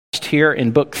established here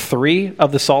in book 3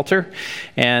 of the Psalter.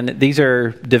 And these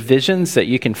are divisions that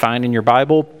you can find in your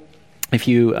Bible. If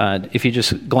you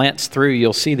just glance through,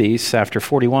 you'll see these after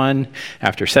 41,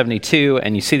 after 72,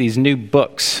 and you see these new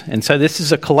books. And so this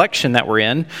is a collection that we're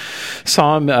in.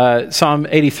 Psalm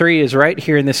 83 is right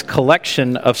here in this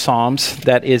collection of Psalms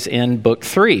that is in book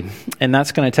 3. And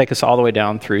that's going to take us all the way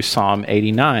down through Psalm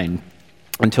 89.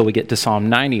 Until we get to Psalm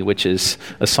 90, which is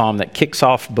a psalm that kicks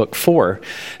off book 4.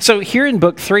 So here in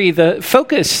book 3, the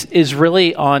focus is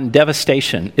really on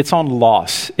devastation. It's on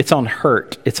loss. It's on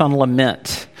hurt. It's on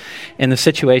lament in the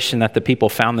situation that the people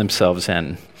found themselves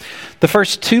in. The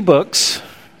first 2 books,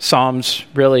 Psalms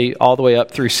really all the way up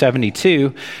through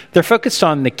 72, they're focused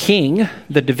on the king,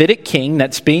 the Davidic king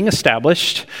that's being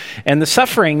established, and the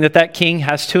suffering that king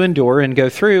has to endure and go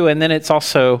through. And then it's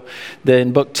also,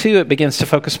 in book 2, it begins to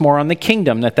focus more on the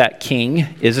kingdom that king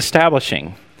is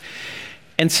establishing.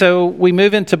 And so we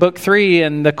move into book 3,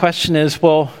 and the question is,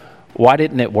 well, why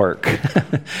didn't it work?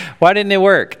 Why didn't it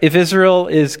work? If Israel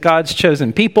is God's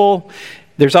chosen people,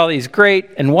 there's all these great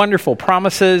and wonderful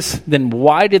promises, then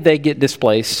why did they get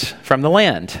displaced from the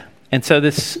land? And so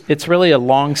it's really a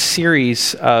long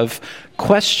series of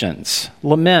questions,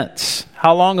 laments.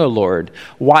 How long, O Lord?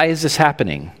 Why is this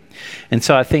happening? And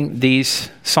so I think these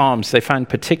Psalms, they find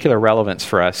particular relevance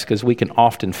for us because we can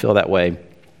often feel that way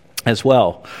as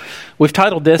well. We've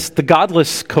titled this The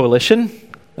Godless Coalition.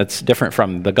 That's different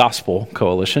from the Gospel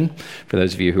Coalition, for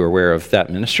those of you who are aware of that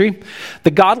ministry.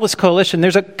 The Godless Coalition,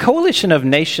 there's a coalition of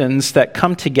nations that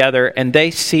come together and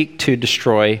they seek to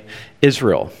destroy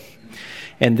Israel.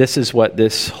 And this is what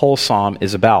this whole psalm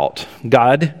is about.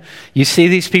 God, you see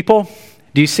these people?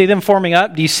 Do you see them forming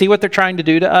up? Do you see what they're trying to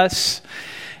do to us?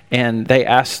 And they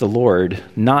ask the Lord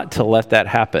not to let that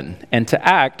happen and to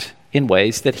act in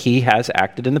ways that he has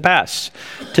acted in the past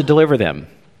to deliver them.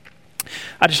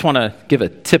 I just want to give a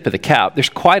tip of the cap. There's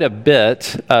quite a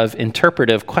bit of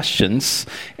interpretive questions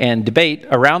and debate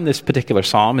around this particular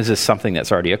psalm. Is this something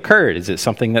that's already occurred? Is it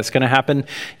something that's going to happen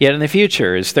yet in the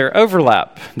future? Is there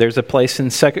overlap? There's a place in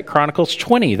 2 Chronicles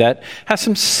 20 that has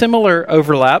some similar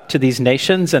overlap to these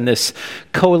nations and this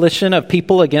coalition of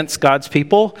people against God's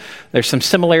people. There's some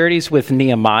similarities with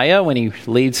Nehemiah when he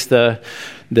leads the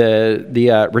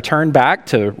return back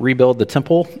to rebuild the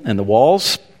temple and the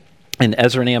walls. In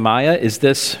Ezra and Nehemiah, is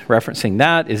this referencing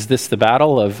that? Is this the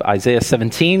battle of Isaiah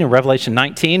 17 and Revelation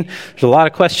 19? There's a lot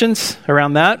of questions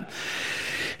around that.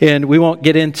 And we won't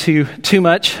get into too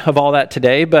much of all that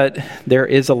today, but there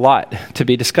is a lot to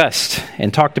be discussed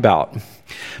and talked about.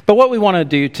 But what we want to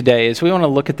do today is we want to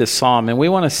look at this psalm and we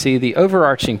want to see the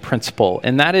overarching principle.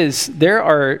 And that is there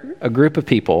are a group of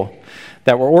people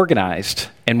that were organized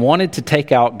and wanted to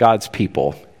take out God's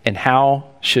people. And how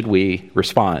should we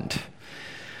respond?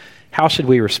 How should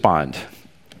we respond?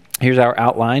 Here's our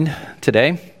outline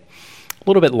today. A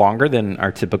little bit longer than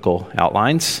our typical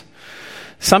outlines.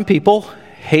 Some people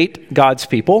hate God's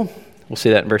people. We'll see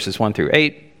that in verses 1 through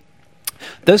 8.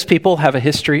 Those people have a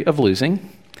history of losing.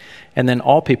 And then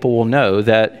all people will know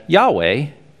that Yahweh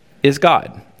is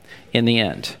God in the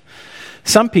end.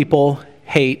 Some people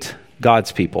hate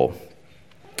God's people.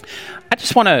 I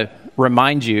just want to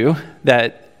remind you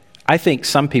that I think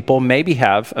some people maybe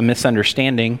have a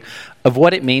misunderstanding of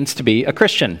what it means to be a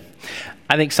Christian.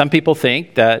 I think some people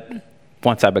think that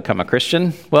once I become a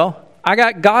Christian, well, I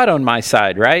got God on my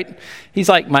side, right? He's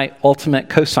like my ultimate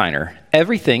cosigner.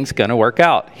 Everything's going to work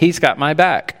out. He's got my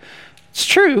back. It's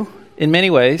true in many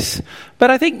ways,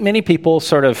 but I think many people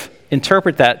sort of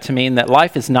interpret that to mean that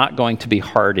life is not going to be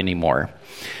hard anymore.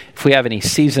 If we have any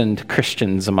seasoned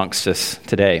Christians amongst us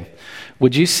today,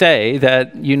 would you say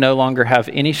that you no longer have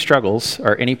any struggles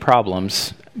or any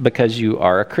problems because you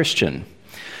are a Christian?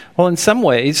 Well, in some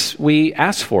ways, we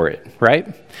ask for it,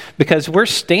 right? Because we're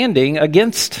standing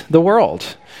against the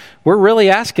world. We're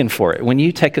really asking for it. When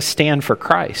you take a stand for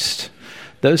Christ,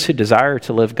 those who desire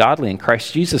to live godly in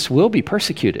Christ Jesus will be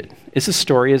persecuted. It's a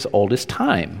story as old as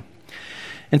time.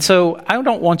 And so I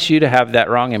don't want you to have that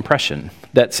wrong impression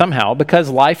that somehow, because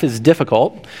life is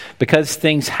difficult, because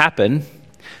things happen,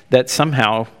 that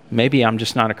somehow maybe I'm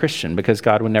just not a Christian because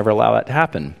God would never allow that to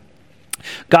happen.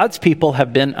 God's people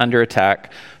have been under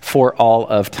attack for all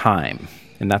of time.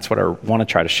 And that's what I want to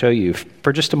try to show you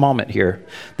for just a moment here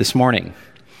this morning.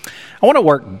 I want to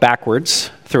work backwards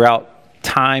throughout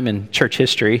time and church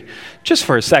history just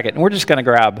for a second. And we're just going to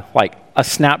grab like a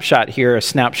snapshot here, a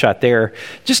snapshot there,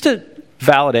 just to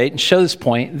validate and show this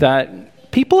point that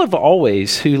people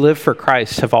who live for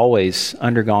Christ have always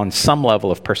undergone some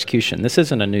level of persecution. This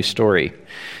isn't a new story,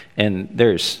 and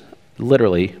there's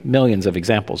literally millions of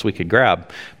examples we could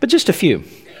grab, but just a few.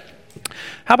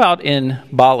 How about in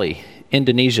Bali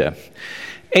Indonesia.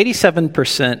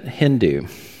 87% Hindu.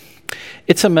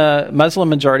 It's a Muslim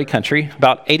majority country.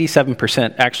 About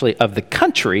 87% actually of the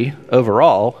country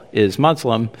overall is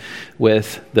Muslim,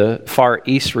 with the far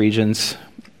west regions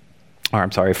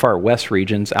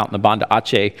out in the Banda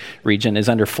Aceh region is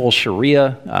under full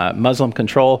Sharia Muslim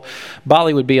control.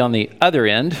 Bali would be on the other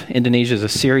end. Indonesia is a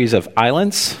series of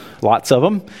islands, lots of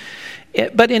them.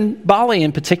 But in Bali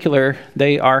in particular,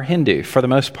 they are Hindu for the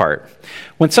most part.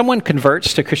 When someone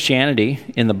converts to Christianity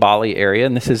in the Bali area,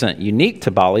 and this isn't unique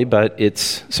to Bali, but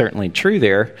it's certainly true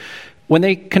there, when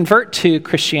they convert to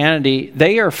Christianity,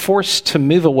 they are forced to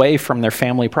move away from their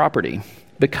family property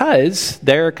because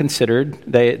they're considered,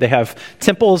 they have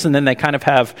temples, and then they kind of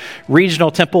have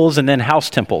regional temples and then house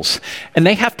temples. And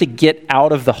they have to get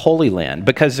out of the Holy Land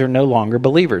because they're no longer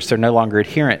believers. They're no longer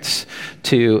adherents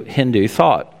to Hindu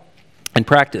thought and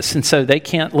practice. And so they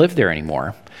can't live there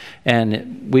anymore.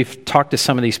 And we've talked to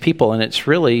some of these people, and it's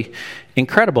really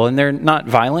incredible. And they're not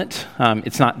violent.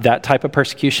 It's not that type of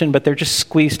persecution, but they're just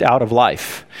squeezed out of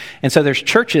life. And so there's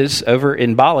churches over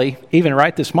in Bali, even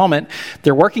right this moment,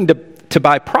 they're working to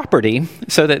buy property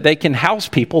so that they can house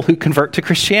people who convert to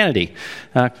Christianity.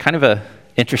 Kind of a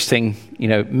interesting,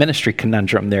 ministry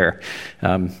conundrum there.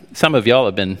 Some of y'all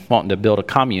have been wanting to build a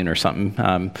commune or something.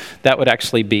 That would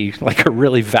actually be like a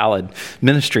really valid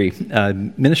ministry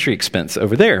expense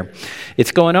over there.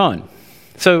 It's going on.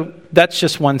 So that's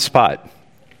just one spot.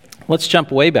 Let's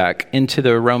jump way back into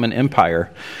the Roman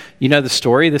Empire. You know the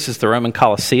story. This is the Roman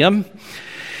Colosseum.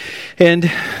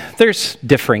 And there's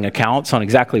differing accounts on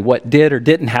exactly what did or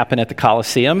didn't happen at the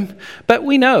Colosseum. But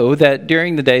we know that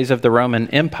during the days of the Roman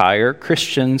Empire,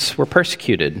 Christians were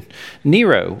persecuted.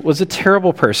 Nero was a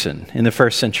terrible person in the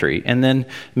first century. And then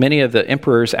many of the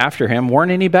emperors after him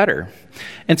weren't any better.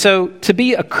 And so to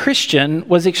be a Christian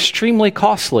was extremely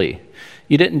costly.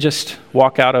 You didn't just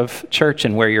walk out of church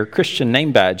and wear your Christian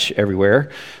name badge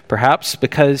everywhere, perhaps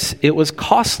because it was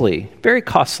costly, very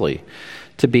costly,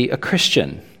 to be a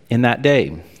Christian in that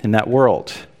day, in that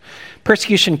world.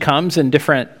 Persecution comes in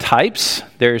different types.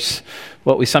 There's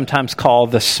what we sometimes call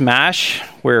the smash,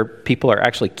 where people are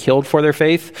actually killed for their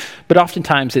faith, but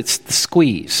oftentimes it's the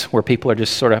squeeze, where people are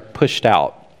just sort of pushed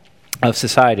out of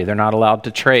society. They're not allowed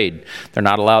to trade. They're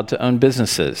not allowed to own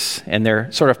businesses, and they're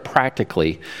sort of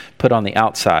practically put on the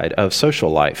outside of social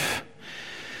life.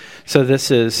 So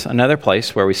this is another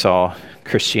place where we saw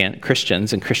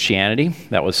Christians and Christianity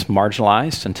that was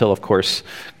marginalized until, of course,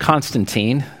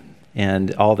 Constantine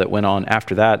and all that went on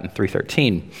after that in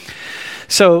 313.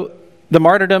 So the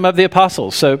martyrdom of the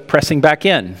apostles, so pressing back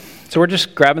in. So we're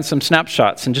just grabbing some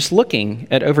snapshots and just looking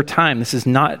at over time. This is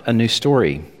not a new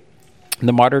story.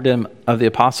 The martyrdom of the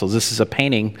apostles. This is a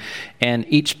painting, and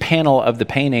each panel of the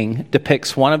painting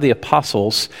depicts one of the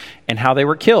apostles and how they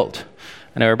were killed.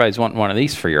 I know everybody's wanting one of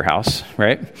these for your house,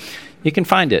 right? You can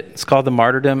find it. It's called the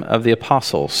Martyrdom of the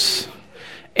Apostles.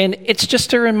 And it's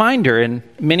just a reminder, and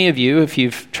many of you, if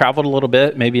you've traveled a little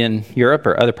bit, maybe in Europe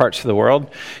or other parts of the world,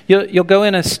 you'll go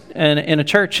in a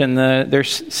church and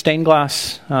there's stained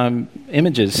glass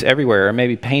images everywhere, or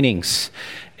maybe paintings.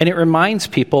 And it reminds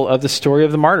people of the story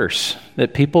of the martyrs,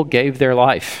 that people gave their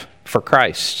life for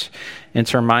Christ. And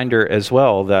it's a reminder as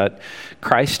well that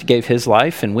Christ gave his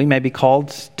life, and we may be called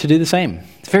to do the same.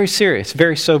 It's very serious,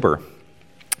 very sober.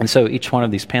 And so each one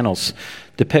of these panels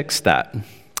depicts that.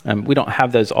 We don't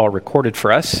have those all recorded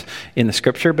for us in the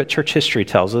scripture, but church history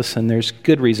tells us, and there's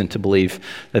good reason to believe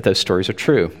that those stories are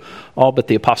true. All but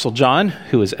the Apostle John,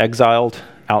 who was exiled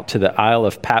out to the Isle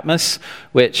of Patmos,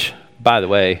 which, by the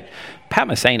way,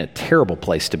 Patmos ain't a terrible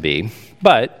place to be,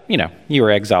 but, you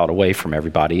were exiled away from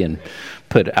everybody and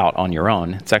put out on your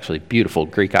own. It's actually a beautiful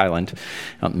Greek island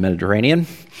out in the Mediterranean.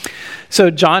 So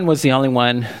John was the only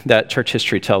one that church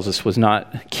history tells us was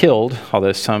not killed,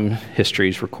 although some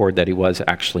histories record that he was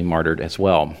actually martyred as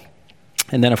well.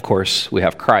 And then, of course, we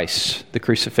have Christ, the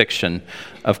crucifixion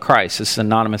of Christ. This is an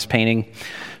anonymous painting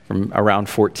from around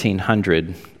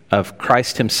 1400 of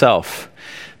Christ himself.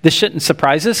 This shouldn't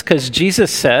surprise us because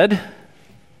Jesus said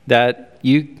that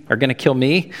you are going to kill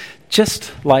me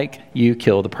just like you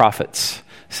kill the prophets.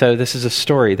 So this is a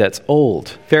story that's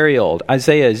old, very old.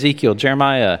 Isaiah, Ezekiel,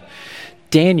 Jeremiah,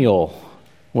 Daniel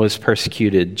was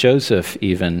persecuted. Joseph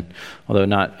even, although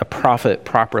not a prophet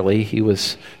properly, he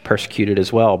was persecuted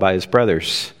as well by his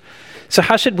brothers. So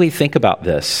how should we think about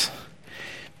this?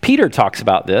 Peter talks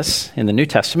about this in the New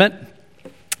Testament,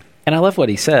 and I love what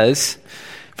he says.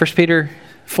 1 Peter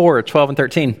 4, 12 and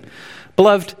 13.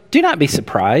 Beloved, do not be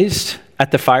surprised at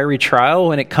the fiery trial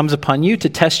when it comes upon you to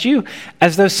test you,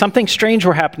 as though something strange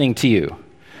were happening to you.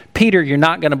 Peter, you're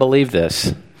not going to believe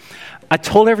this. I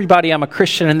told everybody I'm a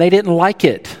Christian and they didn't like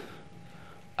it.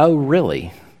 Oh,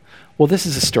 really? Well, this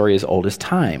is a story as old as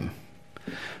time.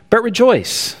 But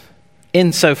rejoice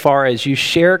insofar as you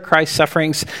share Christ's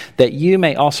sufferings, that you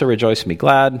may also rejoice and be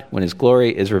glad when his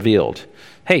glory is revealed.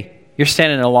 Hey, you're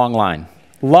standing in a long line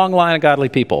of godly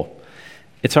people.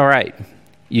 It's all right.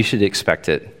 You should expect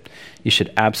it. You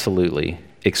should absolutely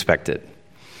expect it.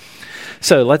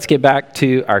 So let's get back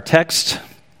to our text,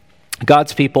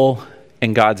 God's people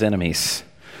and God's enemies.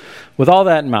 With all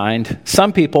that in mind,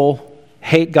 some people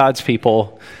hate God's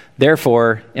people.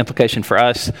 Therefore, implication for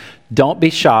us, don't be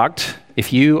shocked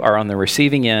if you are on the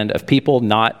receiving end of people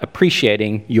not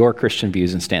appreciating your Christian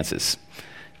views and stances.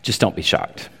 Just don't be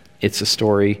shocked. It's a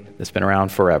story that's been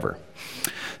around forever.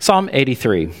 Psalm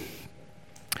 83.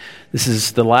 This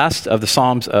is the last of the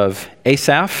Psalms of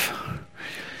Asaph.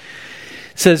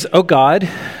 It says, O God,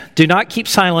 do not keep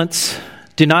silence.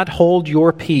 Do not hold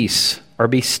your peace, or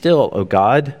be still, O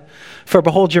God. For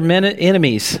behold, your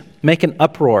enemies make an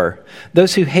uproar.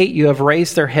 Those who hate you have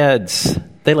raised their heads.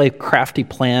 They lay crafty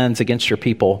plans against your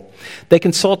people. They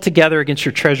consult together against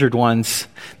your treasured ones.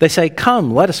 They say,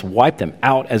 come, let us wipe them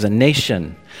out as a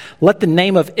nation. Let the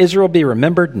name of Israel be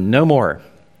remembered no more.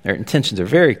 Their intentions are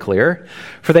very clear.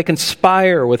 For they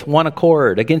conspire with one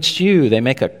accord. Against you they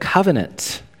make a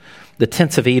covenant. The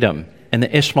tents of Edom and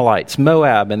the Ishmaelites,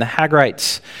 Moab and the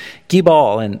Hagrites,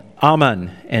 Gebal and Ammon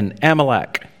and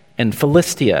Amalek and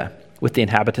Philistia with the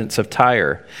inhabitants of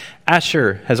Tyre.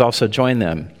 Asher has also joined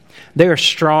them. They are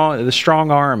strong, the strong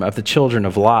arm of the children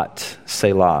of Lot,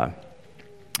 Selah.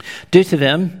 Do to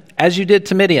them as you did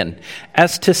to Midian,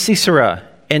 as to Sisera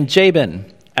and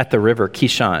Jabin at the river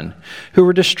Kishon, who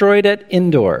were destroyed at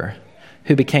Endor,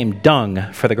 who became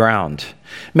dung for the ground.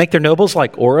 Make their nobles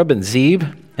like Oreb and Zeb,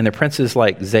 and their princes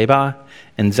like Zebah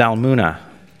and Zalmunna,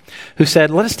 who said,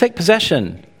 let us take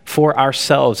possession for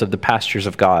ourselves of the pastures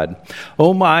of God.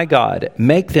 O my God,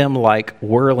 make them like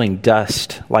whirling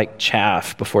dust, like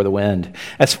chaff before the wind.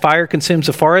 As fire consumes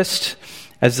a forest,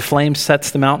 as the flame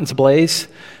sets the mountains ablaze,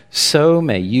 so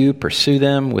may you pursue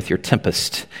them with your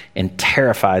tempest and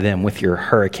terrify them with your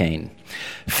hurricane.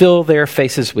 Fill their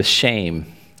faces with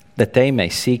shame, that they may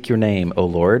seek your name, O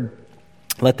Lord.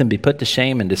 Let them be put to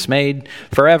shame and dismayed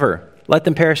forever. Let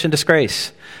them perish in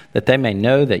disgrace, that they may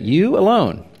know that you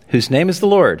alone, whose name is the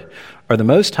Lord, are the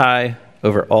most high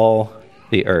over all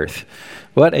the earth.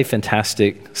 What a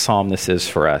fantastic psalm this is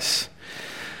for us.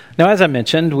 Now, as I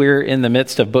mentioned, we're in the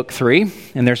midst of Book 3,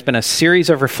 and there's been a series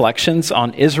of reflections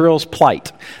on Israel's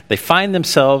plight. They find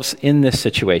themselves in this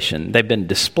situation. They've been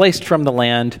displaced from the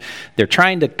land. They're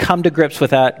trying to come to grips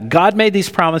with that. God made these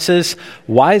promises.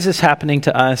 Why is this happening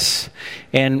to us?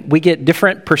 And we get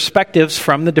different perspectives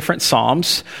from the different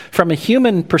psalms. From a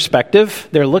human perspective,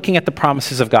 they're looking at the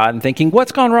promises of God and thinking,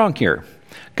 what's gone wrong here?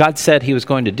 God said he was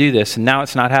going to do this, and now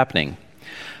it's not happening.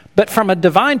 But from a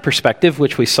divine perspective,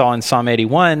 which we saw in Psalm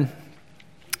 81,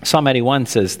 Psalm 81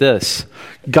 says this,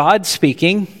 God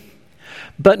speaking,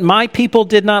 but my people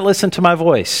did not listen to my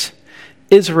voice.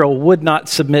 Israel would not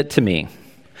submit to me.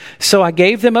 So I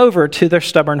gave them over to their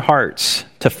stubborn hearts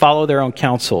to follow their own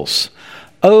counsels.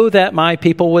 Oh, that my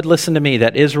people would listen to me,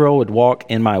 that Israel would walk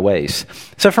in my ways.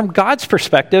 So from God's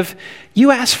perspective,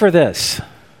 you asked for this.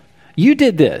 You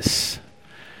did this.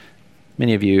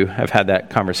 Many of you have had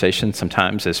that conversation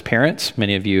sometimes as parents.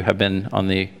 Many of you have been on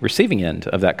the receiving end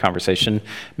of that conversation,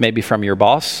 maybe from your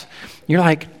boss. You're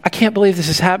like, I can't believe this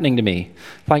is happening to me.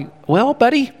 Like, well,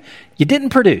 buddy, you didn't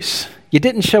produce. You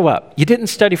didn't show up. You didn't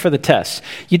study for the test.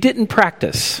 You didn't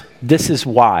practice. This is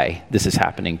why this is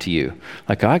happening to you.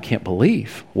 Like, I can't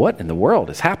believe what in the world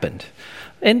has happened.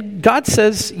 And God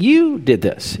says, you did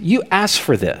this. You asked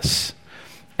for this,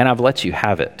 and I've let you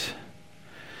have it.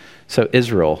 So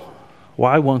Israel,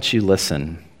 why won't you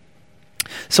listen?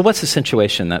 So what's the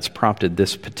situation that's prompted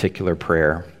this particular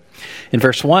prayer? In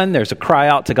verse 1, there's a cry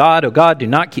out to God, O God, do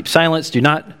not keep silence, do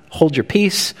not hold your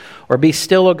peace, or be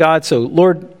still, O God. So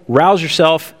Lord, rouse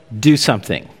yourself, do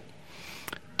something.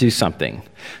 Do something.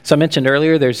 So I mentioned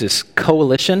earlier, there's this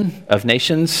coalition of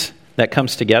nations that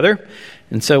comes together.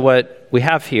 And so what we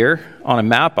have here on a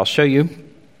map, I'll show you,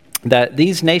 that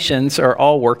these nations are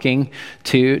all working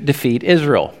to defeat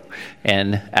Israel.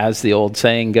 And as the old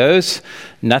saying goes,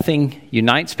 nothing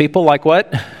unites people like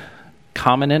what?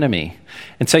 Common enemy.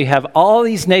 And so you have all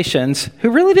these nations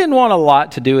who really didn't want a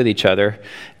lot to do with each other,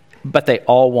 but they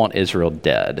all want Israel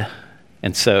dead.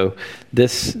 And so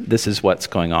this is what's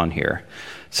going on here.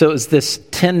 So it's this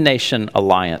 10-nation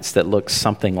alliance that looks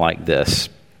something like this.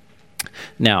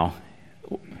 Now,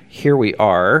 here we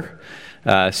are.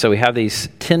 So we have these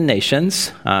 10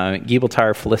 nations, Gebal,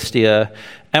 Tyre, Philistia,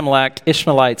 Amalek,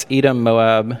 Ishmaelites, Edom,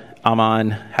 Moab,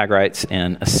 Ammon, Hagrites,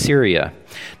 and Assyria.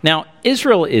 Now,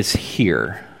 Israel is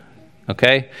here,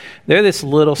 okay? They're this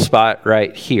little spot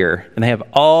right here, and they have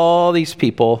all these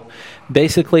people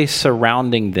basically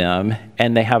surrounding them,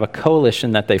 and they have a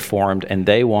coalition that they formed, and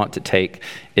they want to take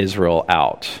Israel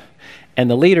out. And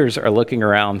the leaders are looking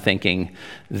around thinking,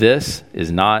 this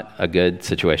is not a good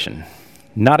situation.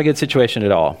 Not a good situation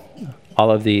at all.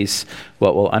 All of these,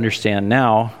 what we'll understand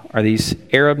now, are these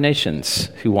Arab nations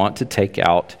who want to take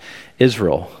out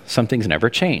Israel. Some things never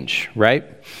change, right?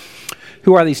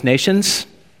 Who are these nations?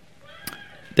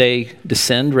 They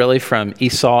descend really from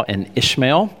Esau and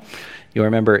Ishmael. You'll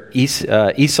remember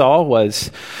Esau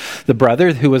was the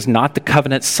brother who was not the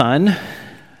covenant son,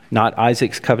 not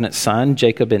Isaac's covenant son,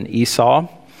 Jacob and Esau.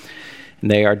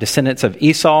 And they are descendants of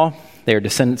Esau, they are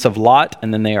descendants of Lot,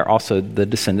 and then they are also the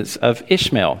descendants of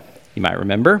Ishmael. You might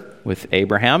remember with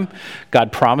Abraham,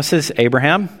 God promises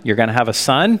Abraham, you're going to have a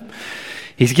son.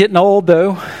 He's getting old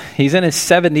though. He's in his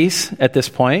 70s at this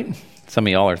point. Some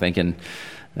of y'all are thinking,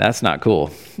 that's not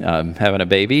cool, having a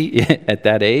baby at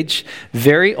that age.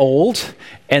 Very old,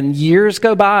 and years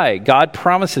go by. God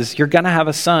promises, you're going to have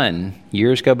a son.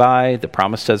 Years go by, the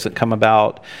promise doesn't come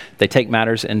about. They take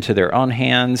matters into their own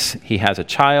hands. He has a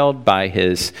child by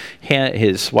his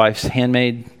wife's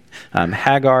handmaid,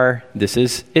 Hagar. This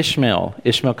is Ishmael.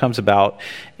 Ishmael comes about,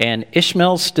 and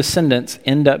Ishmael's descendants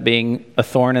end up being a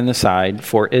thorn in the side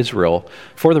for Israel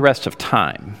for the rest of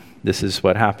time. This is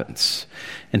what happens.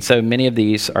 And so many of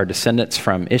these are descendants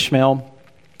from Ishmael,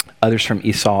 others from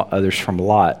Esau, others from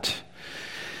Lot.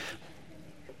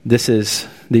 These are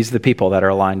the people that are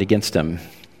aligned against him.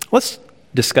 Let's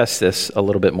discuss this a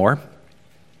little bit more.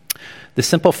 The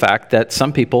simple fact that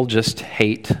some people just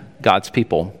hate God's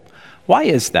people. Why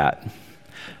is that?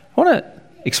 I want to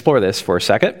explore this for a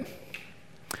second.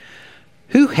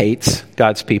 Who hates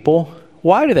God's people?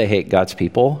 Why do they hate God's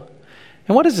people?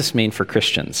 And what does this mean for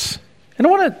Christians? And I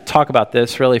want to talk about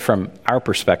this really from our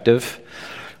perspective.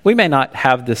 We may not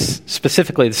have this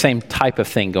specifically the same type of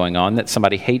thing going on, that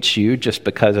somebody hates you just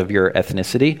because of your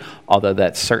ethnicity, although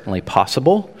that's certainly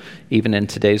possible, even in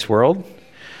today's world.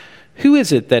 Who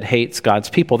is it that hates God's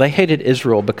people? They hated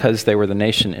Israel because they were the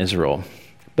nation Israel.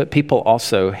 But people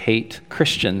also hate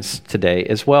Christians today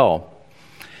as well.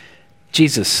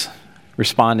 Jesus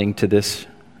responding to this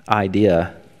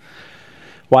idea.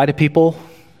 Why do people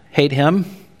hate him?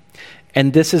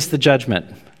 And this is the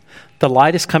judgment. The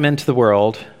light has come into the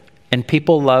world, and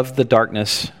people love the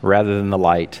darkness rather than the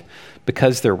light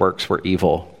because their works were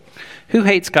evil. Who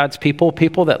hates God's people?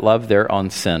 People that love their own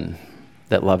sin,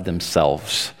 that love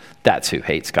themselves. That's who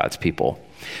hates God's people.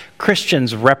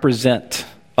 Christians represent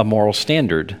a moral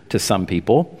standard to some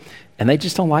people, and they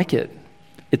just don't like it.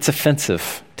 It's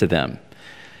offensive to them,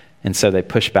 and so they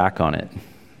push back on it.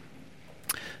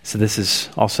 So this is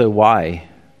also why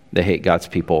they hate God's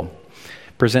people.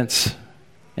 Presents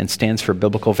and stands for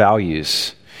biblical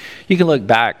values. You can look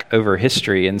back over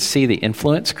history and see the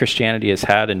influence Christianity has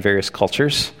had in various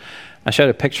cultures. I showed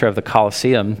a picture of the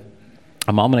Colosseum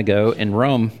a moment ago in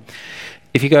Rome.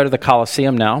 If you go to the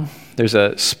Colosseum now, there's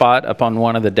a spot up on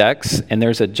one of the decks, and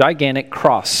there's a gigantic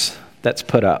cross that's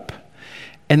put up.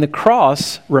 And the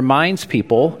cross reminds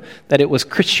people that it was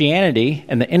Christianity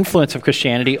and the influence of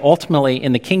Christianity ultimately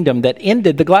in the kingdom that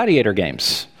ended the gladiator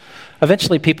games.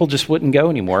 Eventually, people just wouldn't go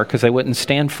anymore because they wouldn't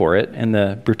stand for it and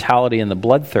the brutality and the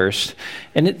bloodthirst.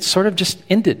 And it sort of just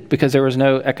ended because there was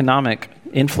no economic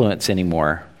influence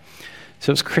anymore.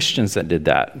 So it was Christians that did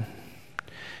that.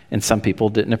 And some people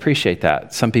didn't appreciate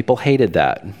that. Some people hated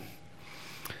that.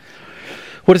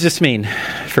 What does this mean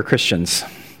for Christians?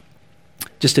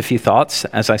 Just a few thoughts.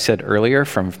 As I said earlier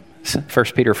from 1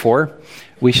 Peter 4,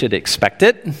 we should expect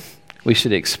it. We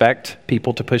should expect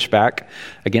people to push back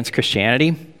against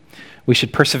Christianity. We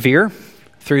should persevere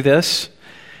through this.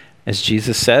 As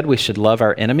Jesus said, we should love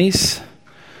our enemies.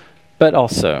 But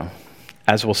also,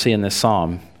 as we'll see in this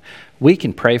psalm, we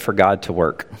can pray for God to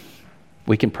work.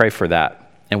 We can pray for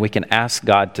that. And we can ask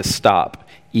God to stop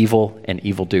evil and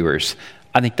evildoers.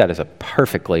 I think that is a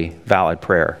perfectly valid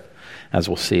prayer, as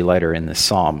we'll see later in this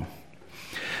psalm.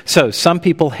 So, some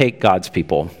people hate God's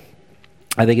people.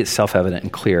 I think it's self-evident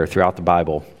and clear throughout the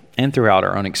Bible and throughout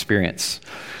our own experience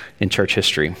in church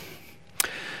history.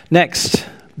 Next,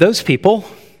 those people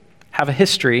have a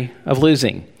history of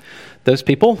losing. Those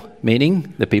people,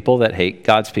 meaning the people that hate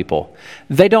God's people.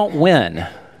 They don't win,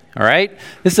 all right?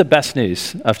 This is the best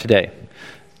news of today.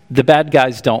 The bad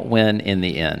guys don't win in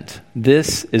the end.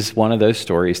 This is one of those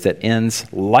stories that ends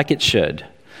like it should.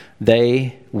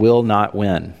 They will not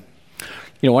win.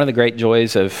 You know, one of the great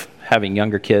joys of having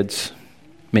younger kids,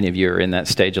 many of you are in that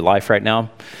stage of life right now,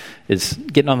 is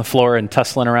getting on the floor and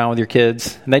tussling around with your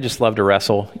kids, and they just love to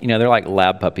wrestle. They're like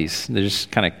lab puppies. They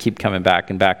just kind of keep coming back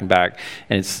and back and back.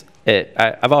 And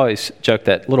I've always joked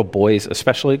that little boys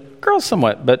especially, girls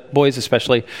somewhat, but boys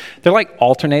especially, they're like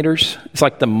alternators. It's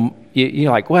like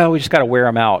you're like, well, we just got to wear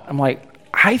them out. I'm like,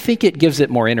 I think it gives it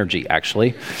more energy,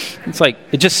 actually. It's like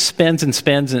it just spins and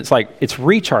spins, and it's like it's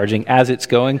recharging as it's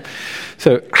going.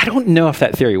 So I don't know if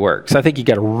that theory works. I think you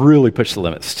got to really push the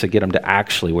limits to get them to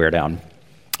actually wear down.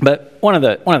 But one of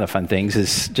the fun things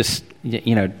is just,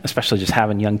 especially just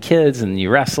having young kids, and you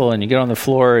wrestle and you get on the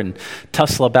floor and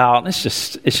tussle about. And it's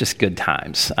just good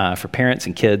times for parents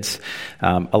and kids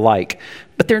alike.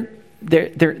 But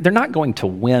they're not going to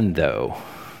win, though.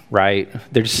 Right?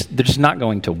 They're just not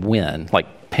going to win,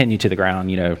 like pin you to the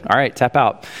ground, all right, tap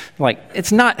out. Like,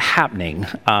 it's not happening.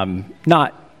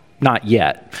 Not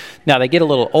yet. Now they get a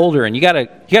little older, and you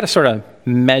gotta sort of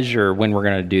measure when we're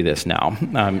going to do this now.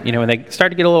 When they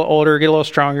start to get a little older, get a little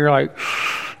stronger, you're like,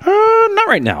 not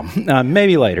right now,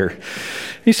 maybe later.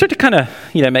 You start to kind of,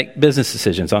 make business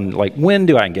decisions on like, when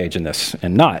do I engage in this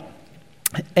and not?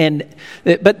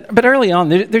 But early on,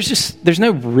 there's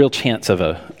no real chance of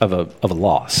a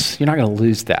loss. You're not going to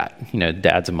lose that.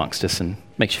 Dad's amongst us and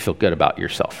makes you feel good about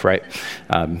yourself, right?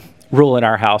 Rule in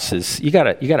our house is you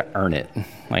gotta earn it.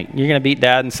 Like, you're gonna beat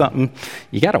dad in something,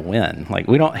 you gotta win. Like,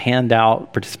 we don't hand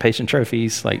out participation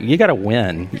trophies. Like, you gotta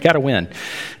win. You gotta win.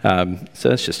 So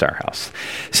that's just our house.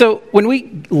 So when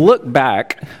we look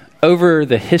back over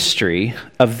the history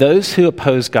of those who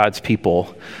oppose God's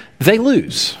people, they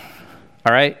lose.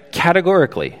 All right,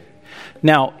 categorically.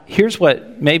 Now, here's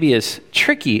what maybe is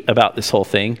tricky about this whole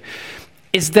thing,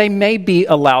 is they may be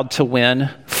allowed to win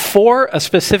for a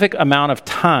specific amount of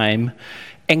time,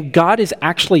 and God is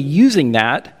actually using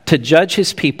that to judge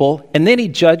his people, and then he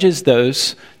judges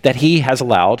those that he has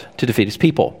allowed to defeat his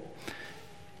people.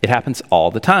 It happens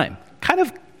all the time. Kind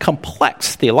of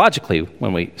complex theologically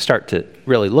when we start to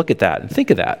really look at that and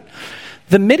think of that.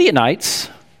 The Midianites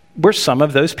were some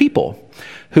of those people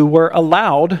who were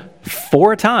allowed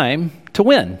for a time to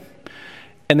win.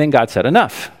 And then God said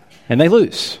enough, and they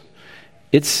lose.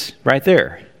 It's right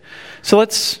there. So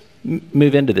let's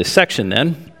move into this section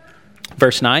then.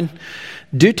 Verse 9,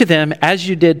 do to them as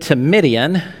you did to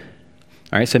Midian. All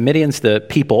right, so Midian's the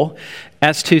people.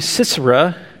 As to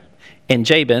Sisera and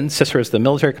Jabin, Sisera's the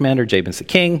military commander, Jabin's the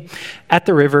king, at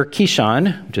the river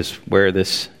Kishon, which is where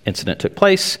this incident took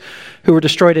place, who were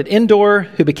destroyed at Endor,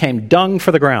 who became dung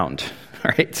for the ground.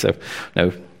 All right, so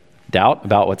no doubt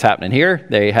about what's happening here.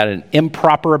 They had an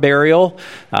improper burial,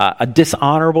 a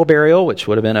dishonorable burial, which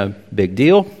would have been a big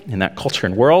deal in that culture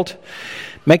and world.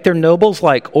 Make their nobles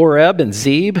like Oreb and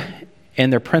Zeb,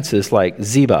 and their princes like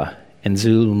Zeba and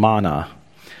Zulmana,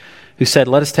 who said,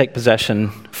 let us take possession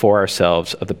for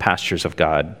ourselves of the pastures of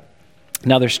God.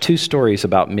 Now, there's two stories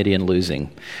about Midian losing,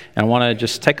 and I want to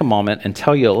just take a moment and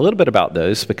tell you a little bit about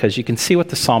those because you can see what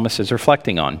the psalmist is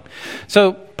reflecting on.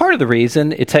 So part of the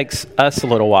reason it takes us a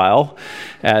little while,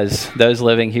 as those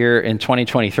living here in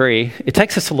 2023, it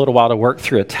takes us a little while to work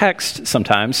through a text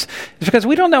sometimes, is because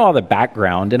we don't know all the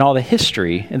background and all the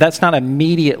history, and that's not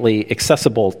immediately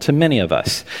accessible to many of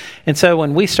us. And so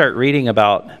when we start reading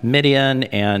about Midian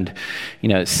and,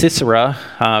 Sisera,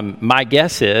 my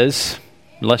guess is,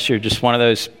 unless you're just one of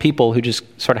those people who just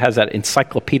sort of has that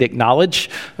encyclopedic knowledge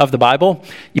of the Bible,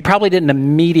 you probably didn't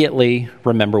immediately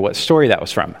remember what story that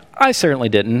was from. I certainly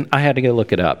didn't. I had to go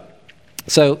look it up.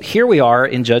 So here we are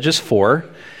in Judges 4.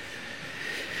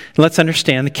 Let's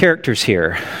understand the characters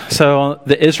here. So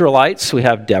the Israelites, we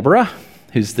have Deborah,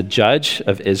 who's the judge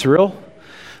of Israel,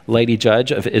 lady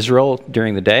judge of Israel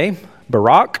during the day,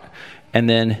 Barak, and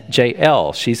then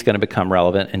Jael. She's going to become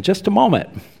relevant in just a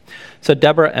moment. So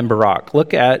Deborah and Barak.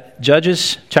 Look at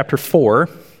Judges chapter 4,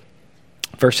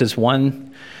 verses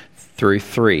 1 through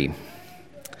 3.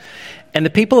 And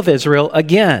the people of Israel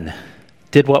again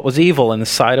did what was evil in the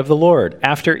sight of the Lord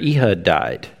after Ehud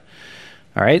died.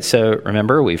 All right, so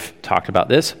remember, we've talked about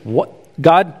this.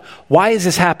 God, why is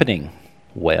this happening?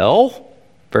 Well,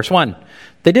 verse 1,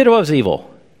 they did what was evil.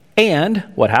 And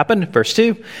what happened? Verse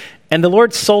 2, and the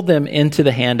Lord sold them into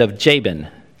the hand of Jabin,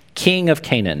 king of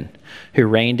Canaan, who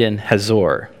reigned in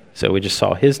Hazor. So we just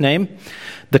saw his name.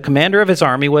 The commander of his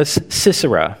army was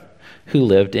Sisera, who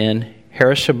lived in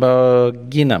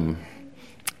Harosheth-Haggoyim.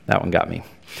 That one got me.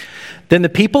 Then the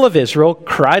people of Israel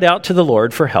cried out to the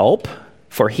Lord for help,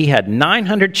 for he had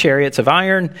 900 chariots of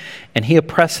iron, and he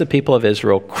oppressed the people of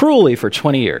Israel cruelly for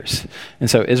 20 years. And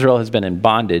so Israel has been in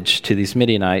bondage to these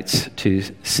Midianites, to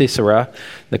Sisera,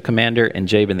 the commander, and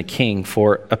Jabin, the king,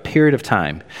 for a period of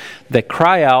time. They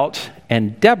cry out,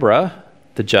 and Deborah,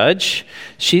 the judge,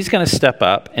 she's going to step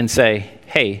up and say,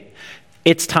 hey,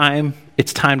 It's time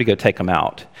to go take them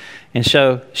out. And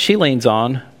so she leans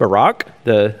on Barak,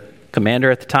 the commander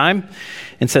at the time,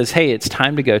 and says, hey, it's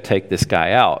time to go take this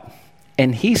guy out.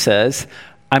 And he says,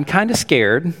 I'm kind of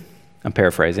scared. I'm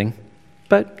paraphrasing,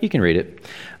 but you can read it.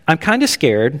 I'm kind of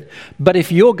scared, but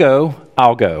if you'll go,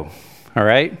 I'll go. All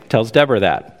right? Tells Deborah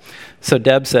that. So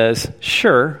Deb says,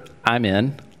 sure, I'm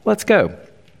in. Let's go.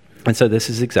 And so this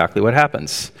is exactly what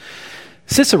happens.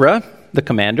 Sisera, the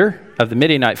commander of the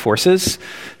Midianite forces,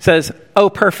 says, oh,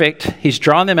 perfect. He's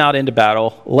drawn them out into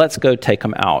battle. Let's go take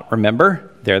them out.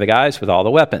 Remember, they're the guys with all the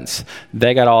weapons.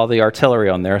 They got all the artillery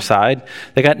on their side.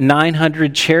 They got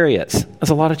 900 chariots. That's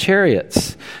a lot of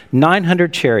chariots.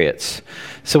 900 chariots.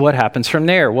 So what happens from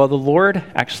there? Well, the Lord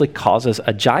actually causes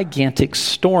a gigantic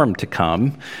storm to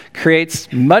come,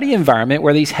 creates muddy environment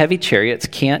where these heavy chariots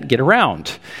can't get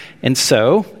around. And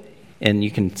so, and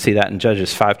you can see that in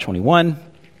Judges 5:21,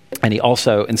 and he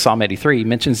also, in Psalm 83,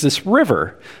 mentions this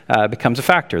river becomes a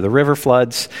factor. The river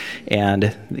floods,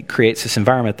 and it creates this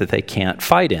environment that they can't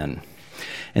fight in.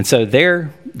 And so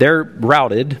they're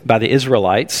routed by the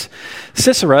Israelites.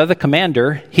 Sisera, the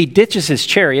commander, he ditches his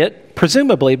chariot,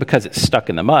 presumably because it's stuck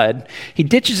in the mud. He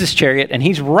ditches his chariot, and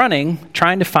he's running,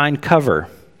 trying to find cover.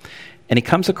 And he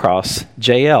comes across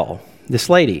Jael, this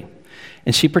lady,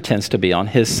 and she pretends to be on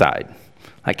his side.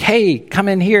 Like, hey, come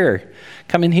in here.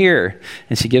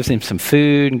 And she gives him some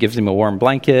food and gives him a warm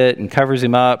blanket and covers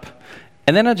him up.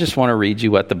 And then I just want to read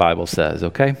you what the Bible says,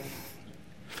 okay?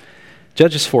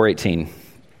 Judges 4:18.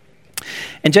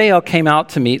 And Jael came out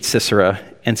to meet Sisera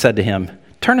and said to him,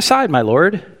 turn aside, my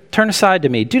lord. Turn aside to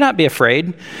me. Do not be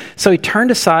afraid. So he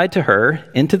turned aside to her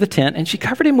into the tent, and she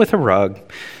covered him with a rug.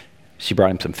 She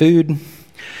brought him some food.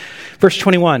 Verse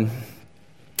 21.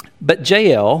 But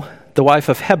Jael, the wife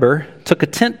of Heber, took a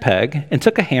tent peg and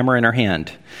took a hammer in her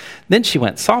hand. Then she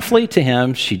went softly to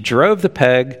him. She drove the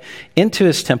peg into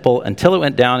his temple until it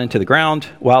went down into the ground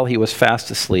while he was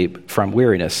fast asleep from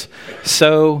weariness.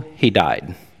 So he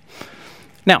died.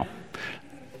 Now,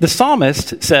 the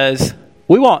psalmist says,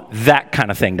 we want that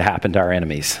kind of thing to happen to our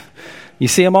enemies. You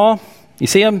see them all? You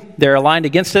see them? They're aligned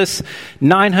against us.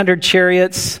 900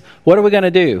 chariots. What are we going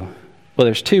to do? Well,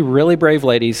 there's two really brave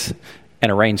ladies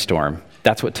and a rainstorm.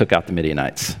 That's what took out the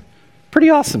Midianites. Pretty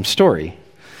awesome story.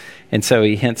 And so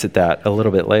he hints at that a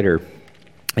little bit later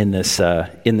in this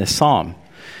psalm.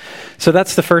 So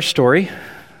that's the first story.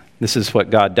 This is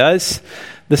what God does.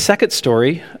 The second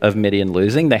story of Midian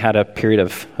losing, they had a period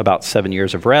of about 7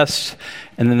 years of rest.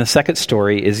 And then the second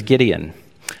story is Gideon.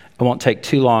 I won't take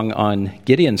too long on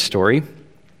Gideon's story,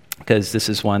 because this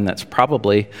is one that's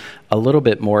probably a little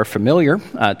bit more familiar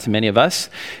to many of us.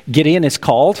 Gideon is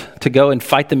called to go and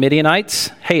fight the Midianites.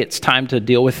 Hey, it's time to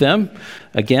deal with them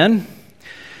again.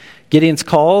 Gideon's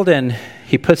called, and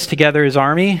he puts together his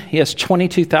army. He has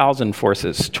 22,000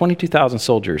 forces, 22,000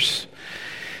 soldiers.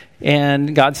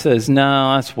 And God says,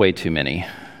 no, that's way too many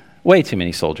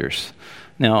soldiers.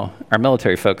 Now, our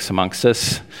military folks amongst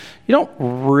us, you don't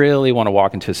really want to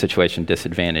walk into a situation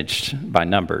disadvantaged by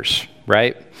numbers,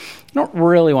 right? You don't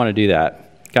really want to do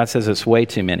that. God says it's way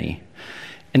too many.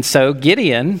 And so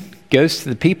Gideon goes to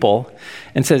the people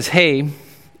and says, hey,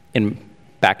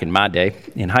 back in my day,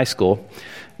 in high school,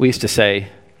 we used to say,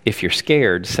 if you're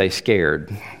scared, say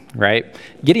scared, right?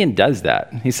 Gideon does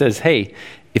that. He says, hey,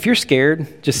 if you're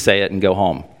scared, just say it and go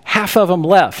home. Half of them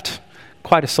left.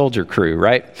 Quite a soldier crew,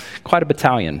 right? Quite a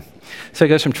battalion. So it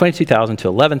goes from 22,000 to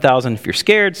 11,000. If you're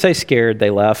scared, say scared. They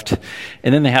left.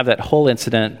 And then they have that whole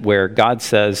incident where God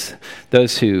says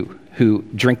those who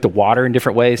drink the water in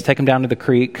different ways, take them down to the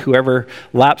creek, whoever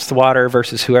laps the water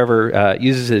versus whoever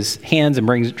uses his hands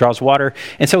and draws water.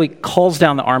 And so he calls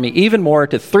down the army even more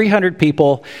to 300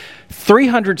 people,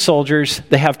 300 soldiers.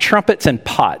 They have trumpets and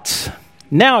pots.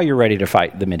 Now you're ready to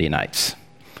fight the Midianites.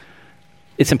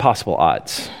 It's impossible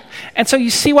odds. And so you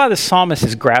see why the psalmist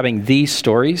is grabbing these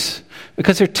stories,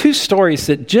 because they're two stories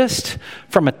that just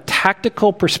from a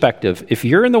tactical perspective, if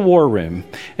you're in the war room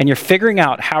and you're figuring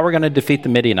out how we're going to defeat the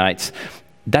Midianites,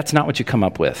 that's not what you come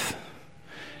up with.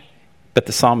 But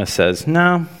the psalmist says,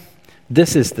 no,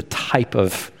 this is the type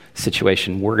of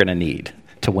situation we're going to need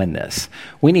to win this.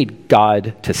 We need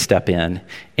God to step in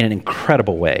an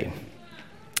incredible way.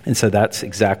 And so that's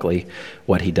exactly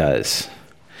what he does.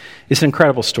 It's an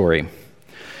incredible story.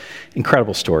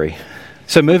 Incredible story.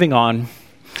 So moving on,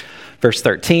 verse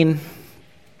 13.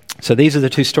 So these are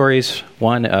the two stories,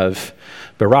 one of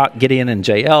Barak, Gideon, and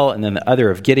Jael, and then the other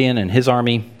of Gideon and his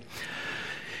army.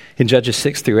 In Judges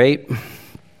 6 through 8,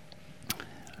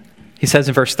 he says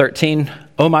in verse 13,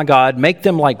 "Oh my God, make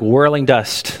them like whirling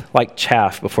dust, like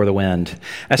chaff before the wind.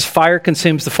 As fire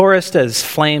consumes the forest, as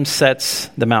flame sets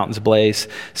the mountains ablaze,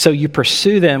 so you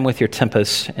pursue them with your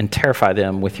tempest and terrify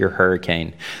them with your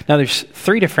hurricane. Now there's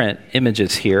 3 different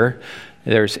images here.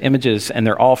 There's images, and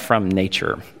they're all from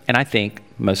nature. And I think,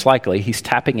 most likely, he's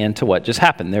tapping into what just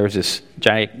happened. There was this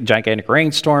gigantic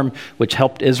rainstorm, which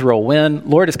helped Israel win.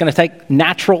 Lord is going to take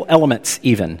natural elements,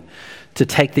 even, to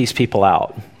take these people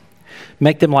out.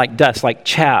 Make them like dust, like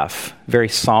chaff, very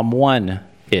Psalm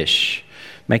 1-ish.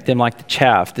 Make them like the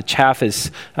chaff. The chaff is,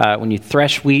 when you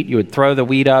thresh wheat, you would throw the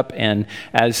wheat up, and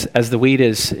as the wheat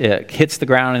hits the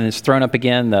ground and is thrown up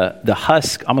again, the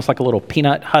husk, almost like a little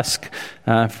peanut husk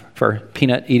for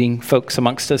peanut-eating folks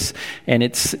amongst us, and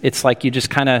it's like you just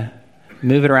kind of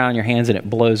move it around in your hands and it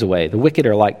blows away. The wicked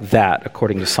are like that,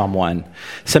 according to Psalm 1.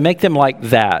 So make them like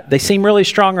that. They seem really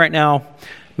strong right now.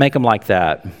 Make them like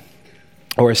that.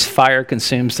 Or as fire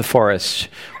consumes the forest.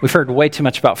 We've heard way too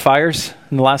much about fires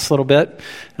in the last little bit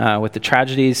with the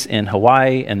tragedies in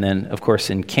Hawaii and then, of course,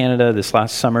 in Canada this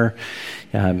last summer.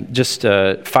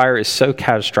 Fire is so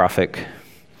catastrophic.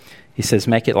 He says,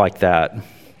 make it like that.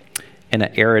 In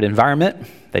an arid environment,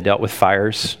 they dealt with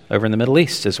fires over in the Middle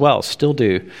East as well, still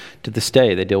do to this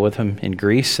day. They deal with them in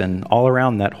Greece and all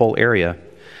around that whole area. And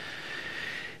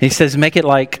he says, make it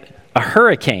like a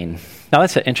hurricane. Now,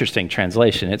 that's an interesting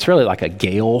translation. It's really like a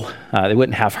gale. They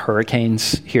wouldn't have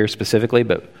hurricanes here specifically,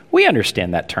 but we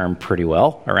understand that term pretty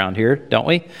well around here, don't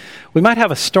we? We might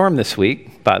have a storm this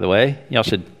week, by the way. Y'all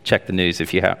should check the news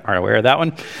if you are aware of that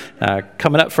one.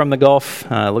 Coming up from the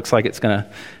Gulf, looks like it's going to,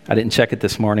 I didn't check it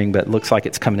this morning, but it looks like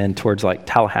it's coming in towards like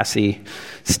Tallahassee,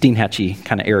 Steinhatchee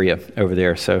kind of area over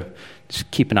there. So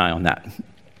just keep an eye on that.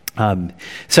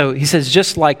 So he says,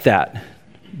 just like that,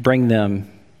 bring them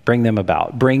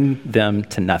about. Bring them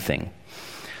to nothing.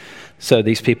 So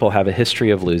these people have a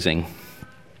history of losing.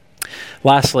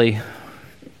 Lastly,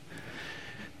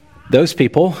 those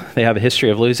people, they have a history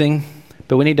of losing,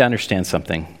 but we need to understand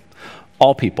something.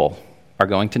 All people are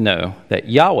going to know that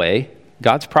Yahweh,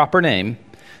 God's proper name,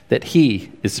 that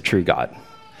he is the true God.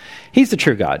 He's the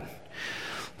true God.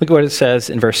 Look at what it says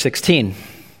in verse 16.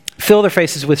 Fill their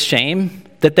faces with shame,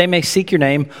 that they may seek your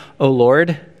name, O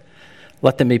Lord.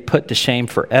 Let them be put to shame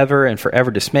forever and forever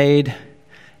dismayed.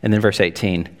 And then verse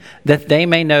 18, that they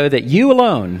may know that you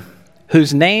alone,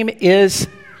 whose name is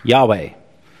Yahweh,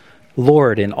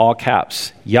 Lord in all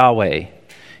caps, Yahweh,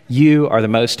 you are the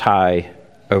most high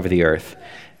over the earth.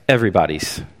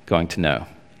 Everybody's going to know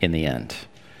in the end.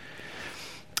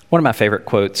 One of my favorite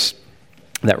quotes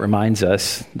that reminds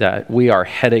us that we are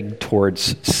headed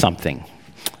towards something.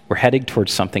 We're headed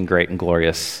towards something great and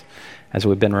glorious. As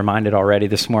we've been reminded already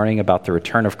this morning about the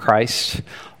return of Christ,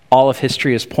 all of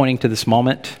history is pointing to this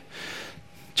moment.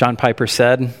 John Piper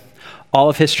said, all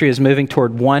of history is moving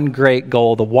toward one great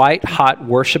goal, the white-hot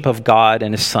worship of God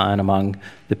and his Son among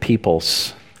the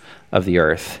peoples of the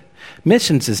earth.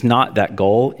 Missions is not that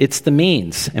goal, it's the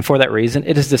means. And for that reason,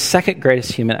 it is the second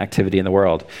greatest human activity in the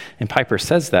world. And Piper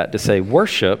says that to say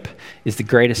worship is the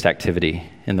greatest activity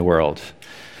in the world.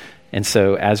 And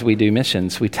so as we do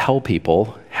missions, we tell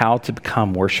people how to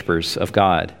become worshipers of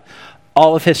God.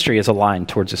 All of history is aligned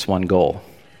towards this one goal.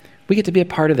 We get to be a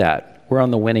part of that. We're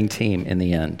on the winning team in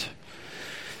the end.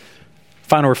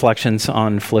 Final reflections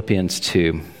on Philippians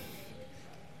 2.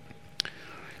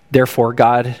 Therefore,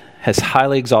 God has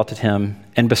highly exalted him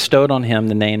and bestowed on him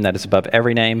the name that is above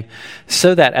every name,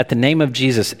 so that at the name of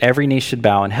Jesus every knee should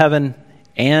bow in heaven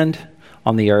and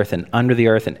on the earth and under the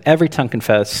earth, and every tongue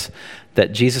confess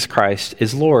that Jesus Christ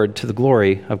is Lord, to the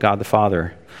glory of God the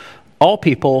Father. All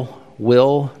people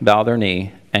will bow their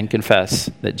knee and confess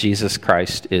that Jesus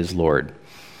Christ is Lord.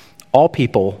 All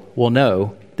people will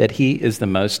know that he is the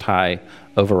Most High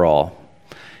over all.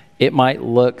 It might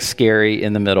look scary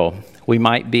in the middle. We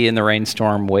might be in the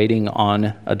rainstorm waiting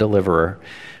on a deliverer.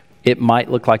 It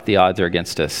might look like the odds are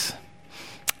against us.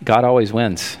 God always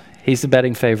wins. He's the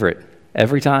betting favorite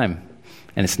every time,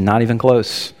 and it's not even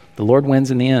close. The Lord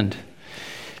wins in the end.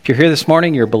 If you're here this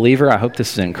morning, you're a believer, I hope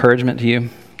this is an encouragement to you,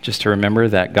 just to remember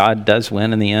that God does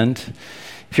win in the end.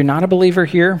 If you're not a believer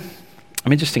here, let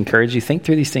me just encourage you, think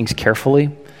through these things carefully.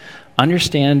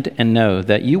 Understand and know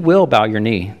that you will bow your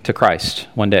knee to Christ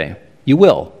one day. You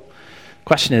will.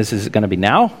 Question is it going to be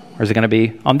now, or is it going to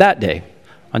be on that day,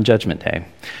 on Judgment Day?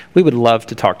 We would love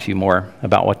to talk to you more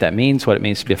about what that means, what it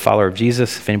means to be a follower of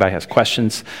Jesus. If anybody has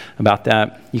questions about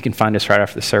that, you can find us right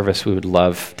after the service. We would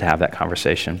love to have that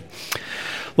conversation.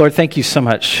 Lord, thank you so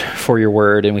much for your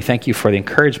word, and we thank you for the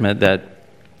encouragement that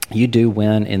you do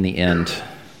win in the end.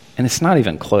 And it's not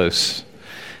even close.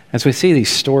 As we see these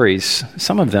stories,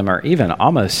 some of them are even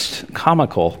almost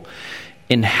comical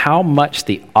in how much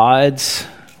the odds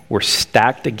were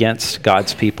stacked against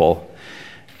God's people,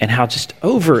 and how just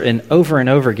over and over and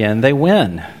over again they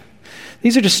win.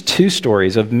 These are just two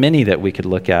stories of many that we could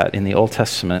look at in the Old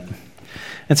Testament.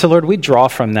 And so, Lord, we draw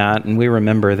from that and we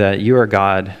remember that you are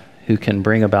God who can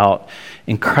bring about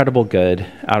incredible good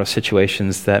out of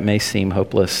situations that may seem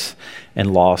hopeless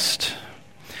and lost.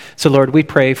 So, Lord, we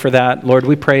pray for that. Lord,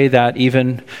 we pray that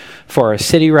even for our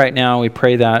city right now, we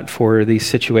pray that for these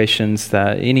situations,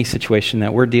 that any situation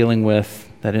that we're dealing with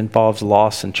that involves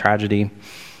loss and tragedy,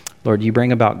 Lord, you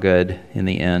bring about good in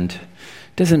the end.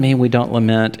 It doesn't mean we don't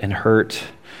lament and hurt,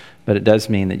 but it does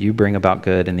mean that you bring about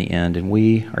good in the end, and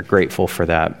we are grateful for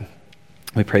that.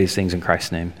 We pray these things in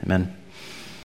Christ's name. Amen.